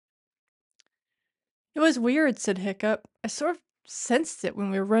It was weird, said Hiccup. I sort of sensed it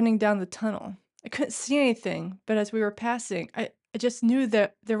when we were running down the tunnel. I couldn't see anything, but as we were passing, I just knew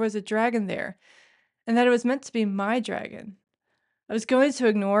that there was a dragon there, and that it was meant to be my dragon. I was going to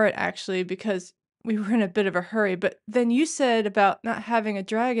ignore it actually because we were in a bit of a hurry, but then you said about not having a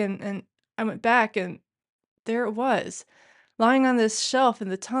dragon, and I went back, and there it was, lying on this shelf in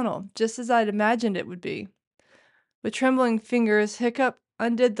the tunnel, just as I'd imagined it would be. With trembling fingers, Hiccup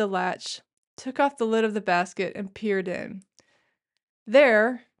undid the latch, took off the lid of the basket, and peered in.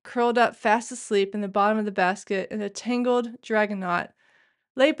 There, curled up fast asleep in the bottom of the basket in a tangled dragon knot,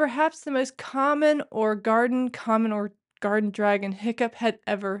 lay perhaps the most common or garden dragon Hiccup had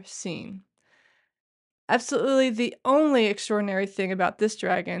ever seen. Absolutely the only extraordinary thing about this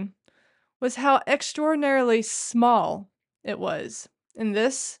dragon was how extraordinarily small it was. In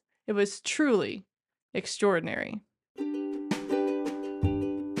this, it was truly extraordinary.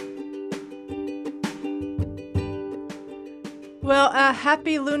 Well,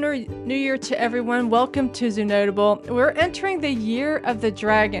 happy Lunar New Year to everyone. Welcome to Zoonotable. We're entering the Year of the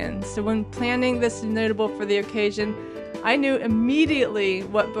Dragon. So when planning this Zoonotable for the occasion, I knew immediately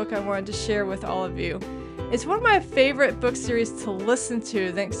what book I wanted to share with all of you. It's one of my favorite book series to listen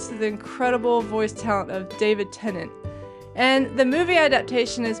to thanks to the incredible voice talent of David Tennant. And the movie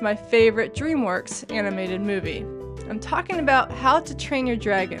adaptation is my favorite DreamWorks animated movie. I'm talking about How to Train Your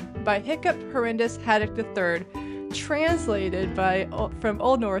Dragon by Hiccup Horrendous Haddock III, translated from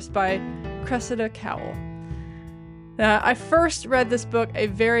Old Norse by Cressida Cowell. Now, I first read this book a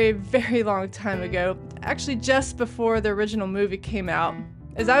very, very long time ago, actually just before the original movie came out,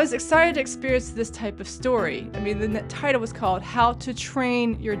 as I was excited to experience this type of story. I mean, the title was called How to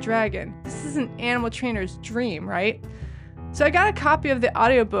Train Your Dragon. This is an animal trainer's dream, right? So I got a copy of the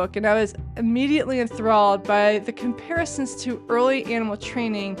audiobook and I was immediately enthralled by the comparisons to early animal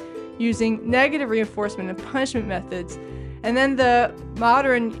training using negative reinforcement and punishment methods, and then the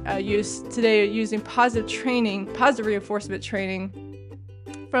modern use today using positive reinforcement training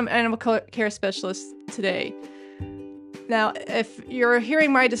from animal care specialists today. Now, if you're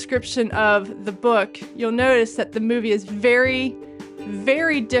hearing my description of the book, you'll notice that the movie is very,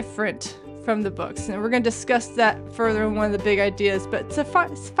 very different from the books, and we're going to discuss that further in one of the big ideas. But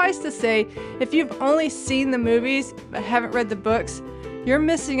suffice to say, if you've only seen the movies but haven't read the books, you're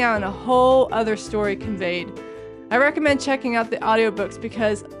missing out on a whole other story conveyed. I recommend checking out the audiobooks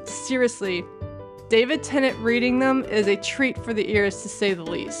because, seriously, David Tennant reading them is a treat for the ears to say the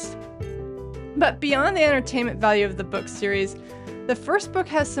least. But beyond the entertainment value of the book series, the first book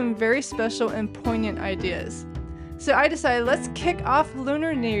has some very special and poignant ideas. So I decided let's kick off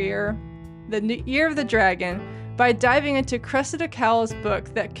Lunar New Year, the Year of the Dragon, by diving into Cressida Cowell's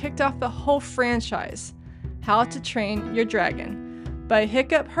book that kicked off the whole franchise, How to Train Your Dragon, by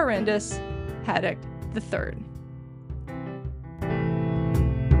Hiccup Horrendous Haddock III.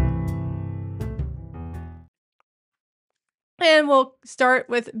 And we'll start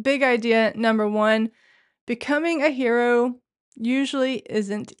with big idea number one. Becoming a hero usually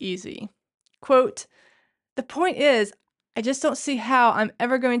isn't easy. Quote, "The point is, I just don't see how I'm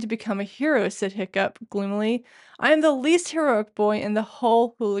ever going to become a hero," said Hiccup gloomily. "I am the least heroic boy in the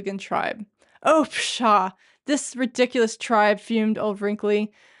whole hooligan tribe." "Oh, pshaw! This ridiculous tribe," fumed old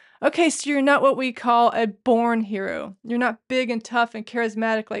Wrinkly. "Okay, so you're not what we call a born hero. You're not big and tough and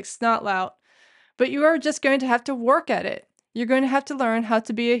charismatic like Snotlout. But you are just going to have to work at it. You're going to have to learn how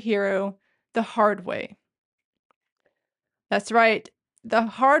to be a hero the hard way." That's right. The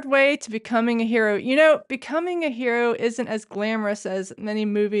hard way to becoming a hero. You know, becoming a hero isn't as glamorous as many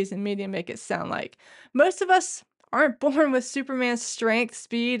movies and media make it sound like. Most of us aren't born with Superman's strength,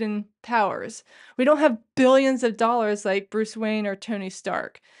 speed, and powers. We don't have billions of dollars like Bruce Wayne or Tony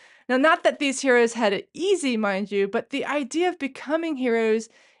Stark. Now, not that these heroes had it easy, mind you, but the idea of becoming heroes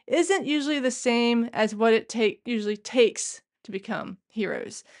isn't usually the same as what it usually takes to become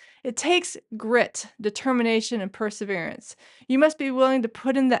heroes. It takes grit, determination, and perseverance. You must be willing to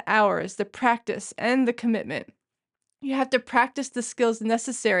put in the hours, the practice, and the commitment. You have to practice the skills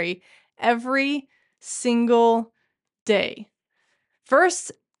necessary every single day.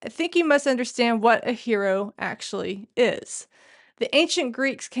 First, I think you must understand what a hero actually is. The ancient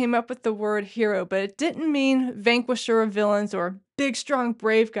Greeks came up with the word hero, but it didn't mean vanquisher of villains or big, strong,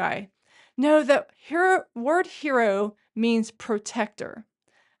 brave guy. No, the word hero means protector.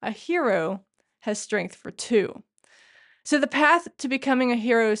 A hero has strength for two. So the path to becoming a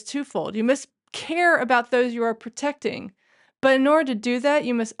hero is twofold. You must care about those you are protecting, but in order to do that,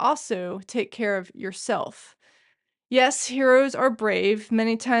 you must also take care of yourself. Yes, heroes are brave.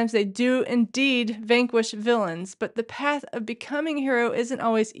 Many times they do indeed vanquish villains, but the path of becoming a hero isn't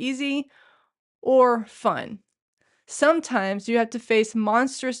always easy or fun. Sometimes you have to face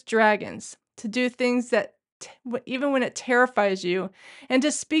monstrous dragons, to do things that even when it terrifies you, and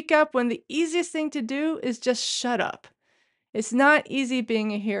to speak up when the easiest thing to do is just shut up. It's not easy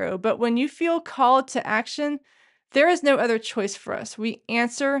being a hero, but when you feel called to action, there is no other choice for us. We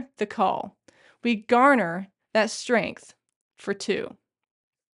answer the call. We garner that strength for two.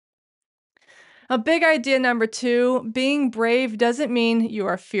 A big idea number 2, being brave doesn't mean you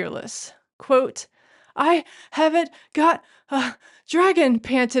are fearless. Quote, I haven't got a dragon,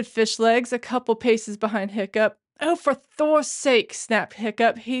 panted Fishlegs a couple paces behind Hiccup. Oh, for Thor's sake, snapped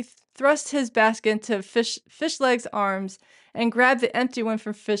Hiccup. He thrust his basket into Fishlegs' arms and grabbed the empty one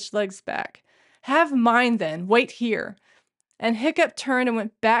from Fishlegs' back. Have mine then, wait here. And Hiccup turned and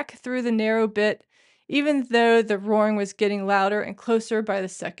went back through the narrow bit, even though the roaring was getting louder and closer by the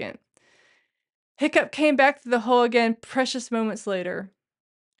second. Hiccup came back through the hole again precious moments later.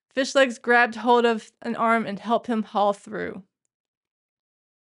 Fishlegs grabbed hold of an arm and helped him haul through.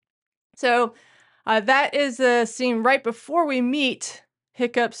 So that is a scene right before we meet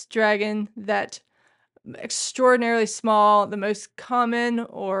Hiccup's dragon, that extraordinarily small, the most common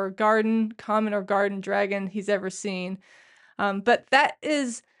or garden dragon he's ever seen. But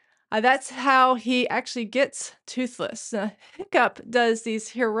that's how he actually gets Toothless. Hiccup does these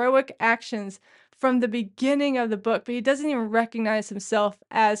heroic actions from the beginning of the book, but he doesn't even recognize himself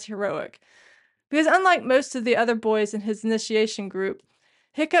as heroic. Because unlike most of the other boys in his initiation group,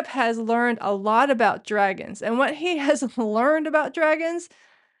 Hiccup has learned a lot about dragons, and what he has learned about dragons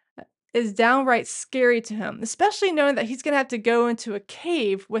is downright scary to him, especially knowing that he's going to have to go into a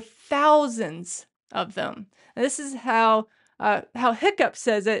cave with thousands of them. And this is how Hiccup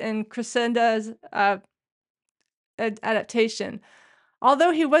says it in Crescenda's adaptation.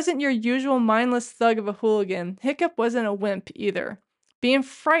 Although he wasn't your usual mindless thug of a hooligan, Hiccup wasn't a wimp either. Being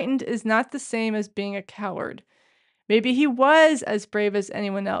frightened is not the same as being a coward. Maybe he was as brave as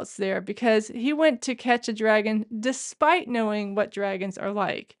anyone else there because he went to catch a dragon despite knowing what dragons are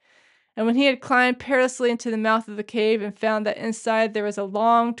like. And when he had climbed perilously into the mouth of the cave and found that inside there was a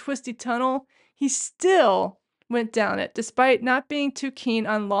long, twisty tunnel, he still went down it, despite not being too keen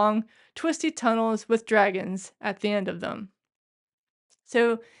on long, twisty tunnels with dragons at the end of them.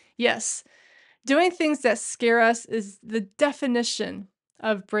 So, yes, doing things that scare us is the definition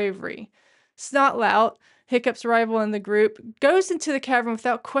of bravery. Snotlout, Hiccup's rival in the group, goes into the cavern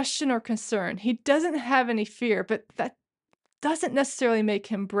without question or concern. He doesn't have any fear, but that doesn't necessarily make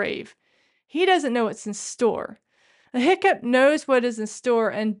him brave. He doesn't know what's in store. A Hiccup knows what is in store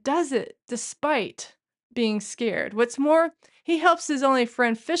and does it despite being scared. What's more, he helps his only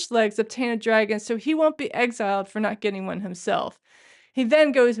friend Fishlegs obtain a dragon so he won't be exiled for not getting one himself. He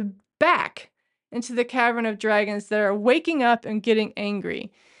then goes back into the cavern of dragons that are waking up and getting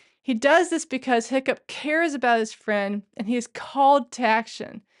angry. He does this because Hiccup cares about his friend and he is called to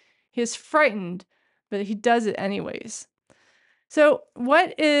action. He is frightened, but he does it anyways. So,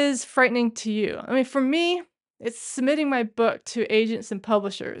 what is frightening to you? I mean, for me, it's submitting my book to agents and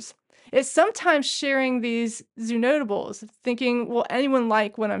publishers. It's sometimes sharing these zoo notables, thinking, will anyone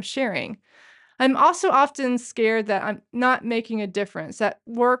like what I'm sharing? I'm also often scared that I'm not making a difference at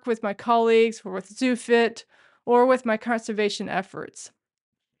work with my colleagues or with ZooFit or with my conservation efforts.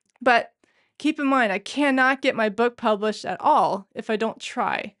 But keep in mind, I cannot get my book published at all if I don't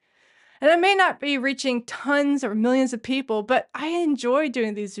try. And I may not be reaching tons or millions of people, but I enjoy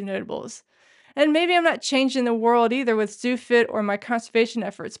doing these zoo notables. And maybe I'm not changing the world either with ZooFit or my conservation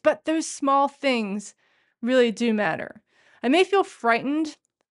efforts, but those small things really do matter. I may feel frightened,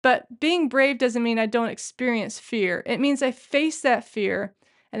 but being brave doesn't mean I don't experience fear. It means I face that fear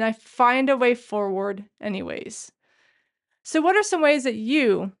and I find a way forward anyways. So what are some ways that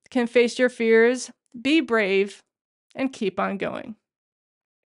you can face your fears, be brave, and keep on going?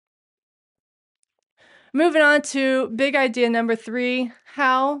 Moving on to big idea number 3,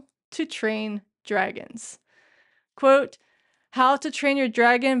 how to train dragons. Quote, How to Train Your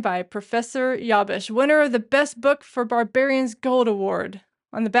Dragon by Professor Yabish, winner of the Best Book for Barbarians Gold Award.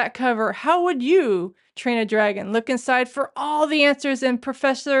 On the back cover, how would you train a dragon? Look inside for all the answers in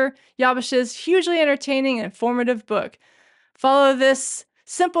Professor Yabish's hugely entertaining and informative book. Follow this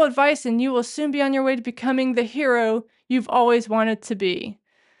simple advice and you will soon be on your way to becoming the hero you've always wanted to be.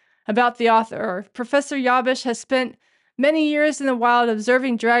 About the author, Professor Yabish has spent many years in the wild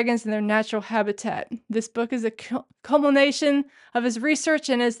observing dragons in their natural habitat. This book is a culmination of his research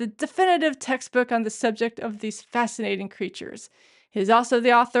and is the definitive textbook on the subject of these fascinating creatures. He is also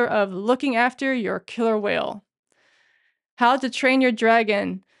the author of Looking After Your Killer Whale. How to Train Your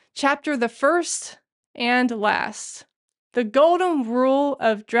Dragon, chapter the first and last. The golden rule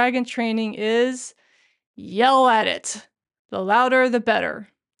of dragon training is yell at it. The louder, the better.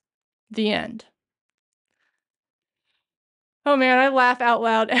 The end. Oh man, I laugh out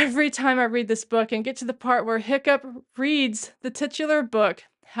loud every time I read this book and get to the part where Hiccup reads the titular book,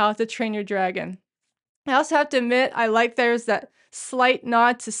 How to Train Your Dragon. I also have to admit, I like there's that slight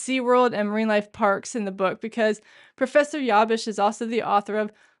nod to SeaWorld and Marine Life Parks in the book because Professor Yabish is also the author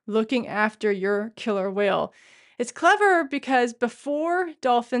of Looking After Your Killer Whale. It's clever because before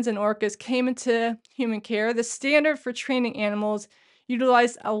dolphins and orcas came into human care, the standard for training animals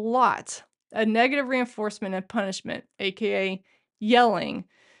utilized a lot of negative reinforcement and punishment, aka yelling,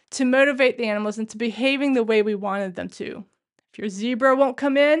 to motivate the animals into behaving the way we wanted them to. If your zebra won't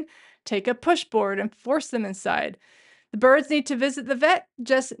come in, take a pushboard and force them inside. The birds need to visit the vet,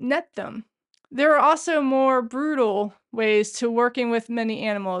 just net them. There are also more brutal ways to working with many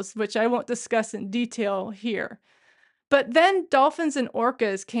animals, which I won't discuss in detail here. But then dolphins and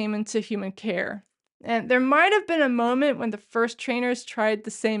orcas came into human care. And there might have been a moment when the first trainers tried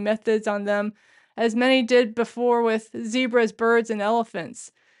the same methods on them as many did before with zebras, birds, and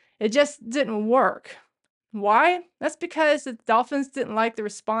elephants. It just didn't work. Why? That's because the dolphins didn't like the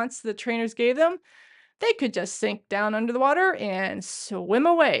response the trainers gave them. They could just sink down under the water and swim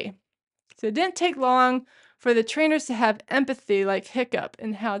away. So it didn't take long for the trainers to have empathy like Hiccup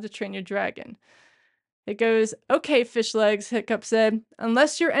in How to Train Your Dragon. It goes, "Okay, fish legs," Hiccup said.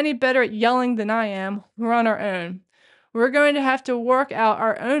 "Unless you're any better at yelling than I am, we're on our own. We're going to have to work out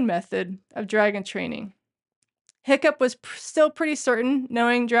our own method of dragon training." Hiccup was still pretty certain,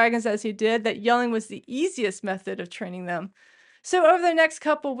 knowing dragons as he did, that yelling was the easiest method of training them. So over the next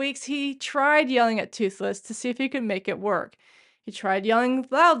couple weeks, he tried yelling at Toothless to see if he could make it work. He tried yelling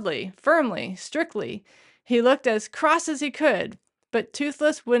loudly, firmly, strictly. He looked as cross as he could, but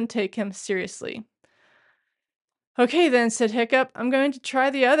Toothless wouldn't take him seriously. "Okay then," said Hiccup, "I'm going to try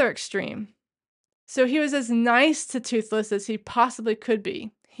the other extreme." So he was as nice to Toothless as he possibly could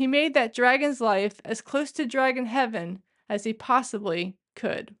be. He made that dragon's life as close to dragon heaven as he possibly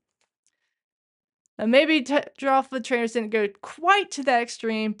could. Now, maybe dolphin trainers didn't go quite to that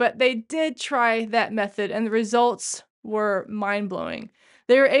extreme, but they did try that method, and the results were mind-blowing.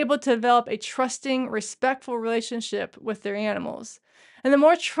 They were able to develop a trusting, respectful relationship with their animals. And the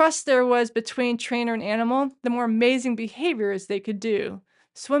more trust there was between trainer and animal, the more amazing behaviors they could do.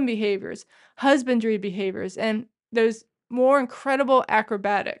 Swim behaviors, husbandry behaviors, and those more incredible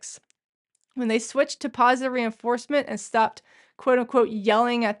acrobatics. When they switched to positive reinforcement and stopped, quote unquote,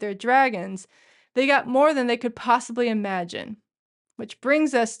 yelling at their dragons, they got more than they could possibly imagine. Which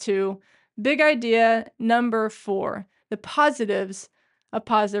brings us to big idea number 4, the positives of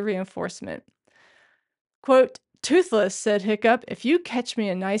positive reinforcement. Quote, "Toothless," said Hiccup, "if you catch me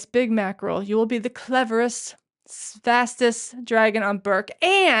a nice big mackerel, you will be the cleverest, fastest dragon on Berk,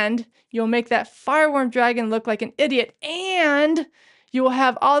 and you'll make that fireworm dragon look like an idiot, and you will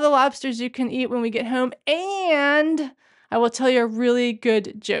have all the lobsters you can eat when we get home, and I will tell you a really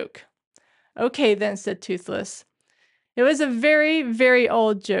good joke." "Okay then," said Toothless. It was a very, very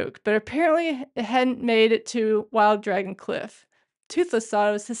old joke, but apparently it hadn't made it to Wild Dragon Cliff. Toothless thought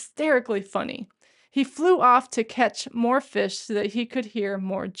it was hysterically funny. He flew off to catch more fish so that he could hear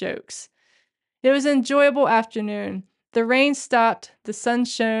more jokes. It was an enjoyable afternoon. The rain stopped, the sun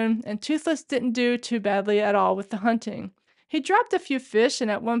shone, and Toothless didn't do too badly at all with the hunting. He dropped a few fish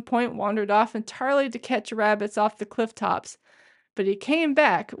and at one point wandered off entirely to catch rabbits off the cliff tops. But he came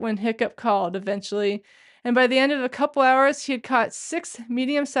back when Hiccup called eventually, and by the end of a couple hours, he had caught 6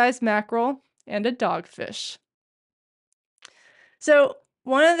 medium-sized mackerel and a dogfish. So,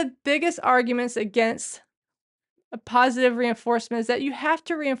 one of the biggest arguments against a positive reinforcement is that you have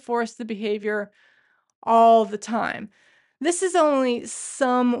to reinforce the behavior all the time. This is only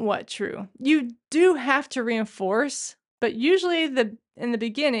somewhat true. You do have to reinforce, but usually in the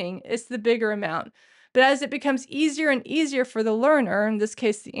beginning, it's the bigger amount. But as it becomes easier and easier for the learner, in this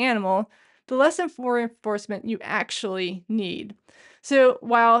case the animal, the less reinforcement you actually need. So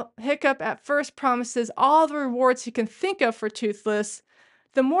while Hiccup at first promises all the rewards he can think of for Toothless,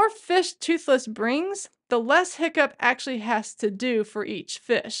 the more fish Toothless brings, the less Hiccup actually has to do for each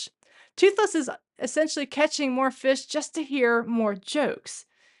fish. Toothless is essentially catching more fish just to hear more jokes.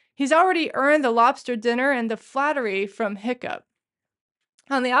 He's already earned the lobster dinner and the flattery from Hiccup.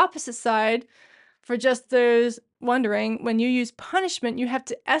 On the opposite side, for just those wondering, when you use punishment, you have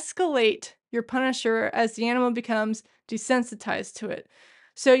to escalate your punisher as the animal becomes desensitized to it.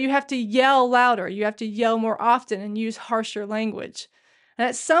 So you have to yell louder, you have to yell more often and use harsher language. And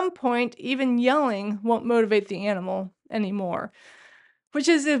at some point, even yelling won't motivate the animal anymore. which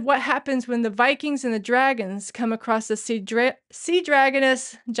is what happens when the Vikings and the dragons come across the sea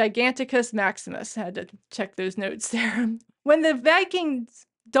dragoness Giganticus Maximus. I had to check those notes there. When the Vikings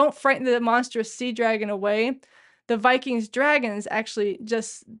don't frighten the monstrous sea dragon away, the Vikings' dragons actually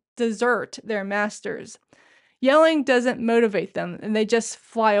just desert their masters. Yelling doesn't motivate them, and they just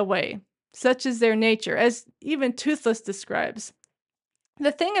fly away. Such is their nature, as even Toothless describes.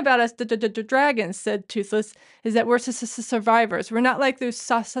 The thing about us, the dragons, said Toothless, is that we're survivors. We're not like those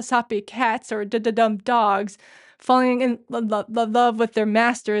sappy cats or dumb dogs falling in love with their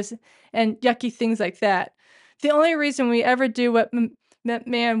masters and yucky things like that. The only reason we ever do what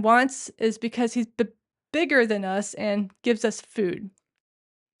man wants is because he's bigger than us and gives us food.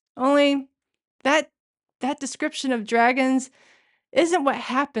 Only that description of dragons isn't what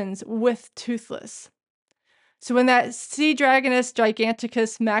happens with Toothless. So when that sea dragoness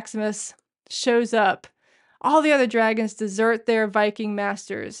Giganticus Maximus shows up, all the other dragons desert their Viking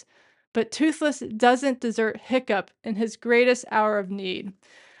masters, but Toothless doesn't desert Hiccup in his greatest hour of need.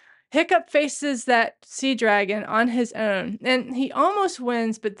 Hiccup faces that sea dragon on his own, and he almost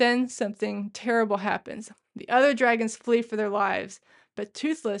wins, but then something terrible happens. The other dragons flee for their lives, but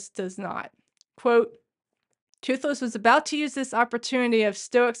Toothless does not. Quote, Toothless was about to use this opportunity of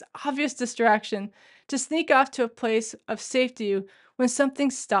Stoic's obvious distraction to sneak off to a place of safety when something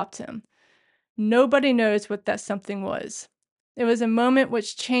stopped him. Nobody knows what that something was. It was a moment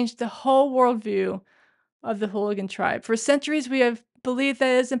which changed the whole worldview of the hooligan tribe. For centuries, we have believed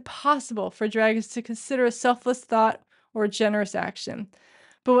that it is impossible for dragons to consider a selfless thought or a generous action.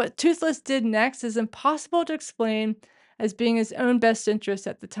 But what Toothless did next is impossible to explain as being his own best interest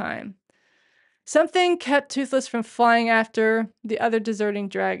at the time. Something kept Toothless from flying after the other deserting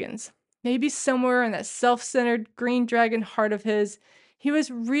dragons. Maybe somewhere in that self-centered green dragon heart of his, he was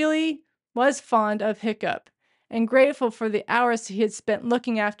fond of Hiccup and grateful for the hours he had spent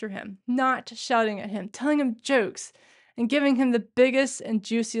looking after him, not shouting at him, telling him jokes, and giving him the biggest and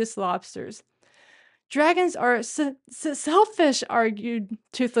juiciest lobsters. Dragons are selfish, argued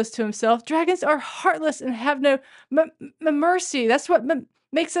Toothless to himself. Dragons are heartless and have no mercy. That's what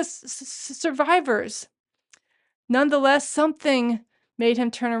makes us survivors. Nonetheless, something made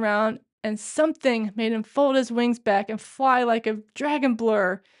him turn around, and something made him fold his wings back and fly like a dragon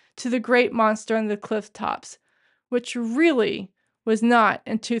blur to the great monster on the cliff tops, which really was not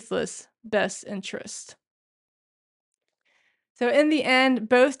in Toothless' best interest. So in the end,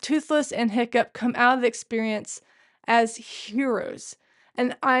 both Toothless and Hiccup come out of the experience as heroes.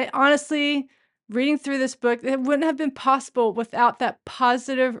 And I honestly, reading through this book, it wouldn't have been possible without that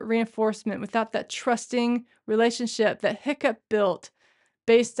positive reinforcement, without that trusting relationship that Hiccup built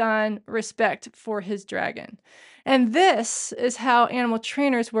based on respect for his dragon. And this is how animal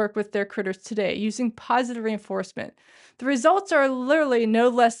trainers work with their critters today, using positive reinforcement. The results are literally no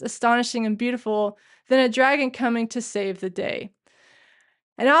less astonishing and beautiful than a dragon coming to save the day.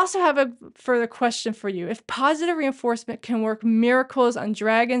 And I also have a further question for you. If positive reinforcement can work miracles on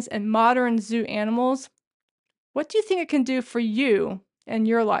dragons and modern zoo animals, what do you think it can do for you and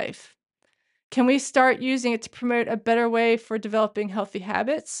your life? Can we start using it to promote a better way for developing healthy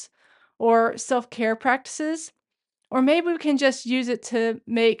habits or self-care practices? Or maybe we can just use it to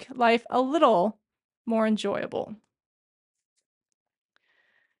make life a little more enjoyable.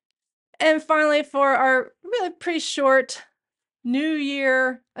 And finally, for our really pretty short new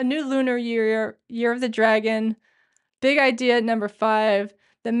year, a new lunar year, year of the dragon, big idea number 5,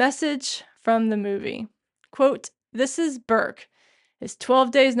 the message from the movie. Quote, this is Burke. It's 12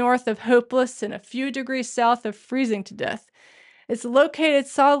 days north of hopeless and a few degrees south of freezing to death. It's located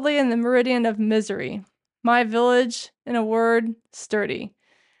solidly in the meridian of misery. My village, in a word, sturdy.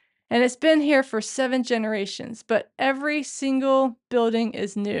 And it's been here for 7 generations, but every single building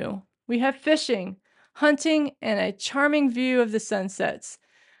is new. We have fishing, hunting, and a charming view of the sunsets.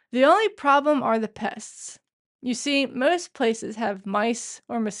 The only problem are the pests. You see, most places have mice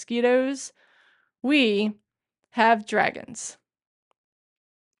or mosquitoes. We have dragons.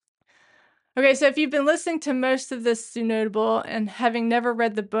 Okay, so if you've been listening to most of this Zoo Notable and having never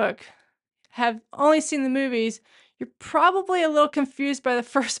read the book, have only seen the movies, you're probably a little confused by the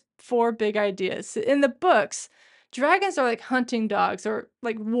first 4 big ideas. In the books, dragons are like hunting dogs or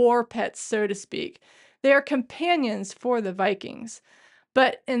like war pets, so to speak. They are companions for the Vikings.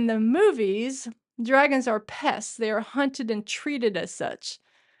 But in the movies, dragons are pests. They are hunted and treated as such.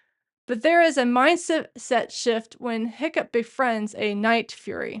 But there is a mindset shift when Hiccup befriends a night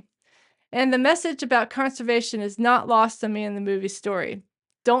fury. And the message about conservation is not lost on me in the movie story.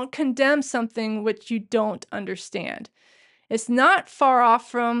 Don't condemn something which you don't understand. It's not far off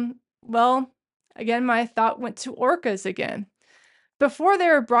from, well, again, my thought went to orcas again. Before they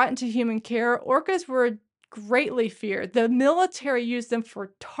were brought into human care, orcas were greatly feared. The military used them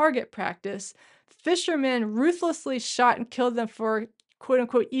for target practice. Fishermen ruthlessly shot and killed them for quote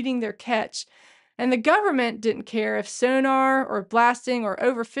unquote eating their catch. And the government didn't care if sonar or blasting or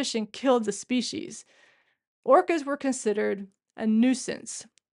overfishing killed the species. Orcas were considered a nuisance.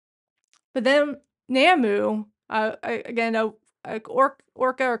 But then Namu, again, a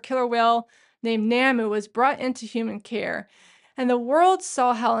orca or killer whale named Namu was brought into human care. And the world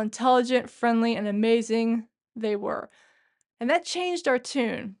saw how intelligent, friendly, and amazing they were. And that changed our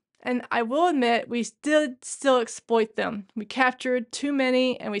tune. And I will admit, we did still exploit them. We captured too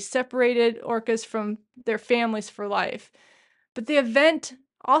many and we separated orcas from their families for life. But the event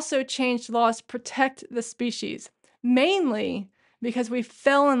also changed laws to protect the species, mainly because we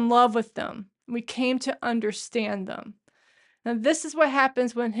fell in love with them. We came to understand them. Now, this is what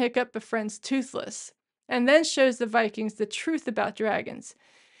happens when Hiccup befriends Toothless and then shows the Vikings the truth about dragons.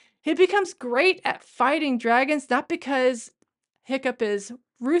 He becomes great at fighting dragons, not because Hiccup is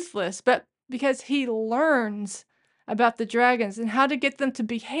ruthless, but because he learns about the dragons and how to get them to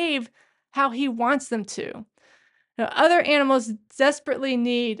behave how he wants them to. Now, other animals desperately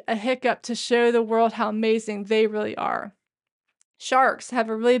need a Hiccup to show the world how amazing they really are. Sharks have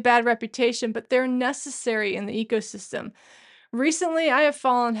a really bad reputation, but they're necessary in the ecosystem. Recently, I have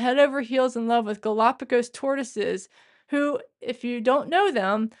fallen head over heels in love with Galapagos tortoises, who, if you don't know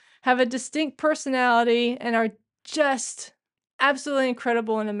them, have a distinct personality and are just absolutely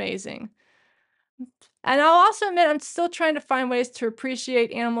incredible and amazing. And I'll also admit I'm still trying to find ways to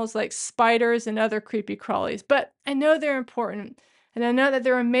appreciate animals like spiders and other creepy crawlies, but I know they're important, and I know that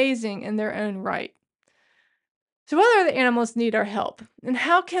they're amazing in their own right. So what other animals need our help? And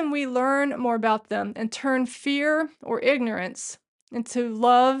how can we learn more about them and turn fear or ignorance into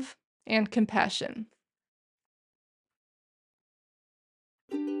love and compassion?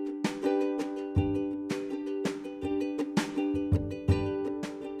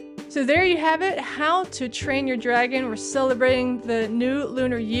 So there you have it, How to Train Your Dragon. We're celebrating the new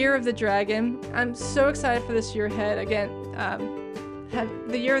lunar year of the dragon. I'm so excited for this year ahead. Again, have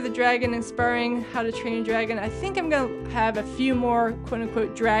the Year of the Dragon inspiring How to Train Your Dragon. I think I'm going to have a few more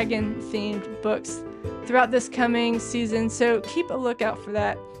quote-unquote dragon-themed books throughout this coming season, so keep a lookout for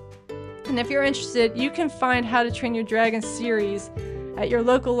that. And if you're interested, you can find How to Train Your Dragon series at your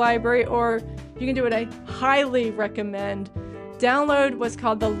local library, or you can do what I highly recommend. Download what's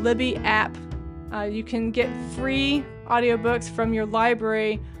called the Libby app. You can get free audiobooks from your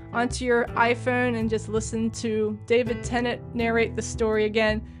library onto your iPhone and just listen to David Tennant narrate the story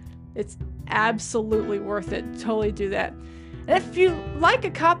again. It's absolutely worth it. Totally do that. And if you like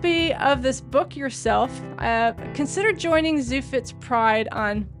a copy of this book yourself, consider joining ZooFit's Pride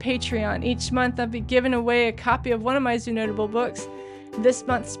on Patreon. Each month I'll be giving away a copy of one of my Zoo Notable books. This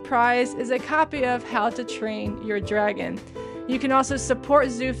month's prize is a copy of How to Train Your Dragon. You can also support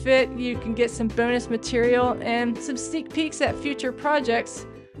ZooFit. You can get some bonus material and some sneak peeks at future projects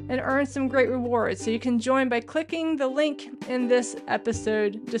and earn some great rewards. So you can join by clicking the link in this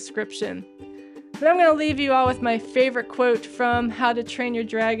episode description. But I'm going to leave you all with my favorite quote from How to Train Your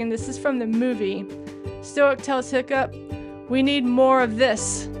Dragon. This is from the movie. Stoic tells Hiccup, "We need more of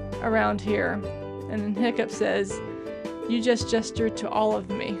this around here." And then Hiccup says, "You just gestured to all of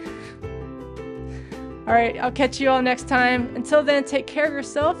me." All right, I'll catch you all next time. Until then, take care of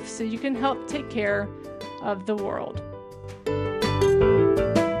yourself so you can help take care of the world.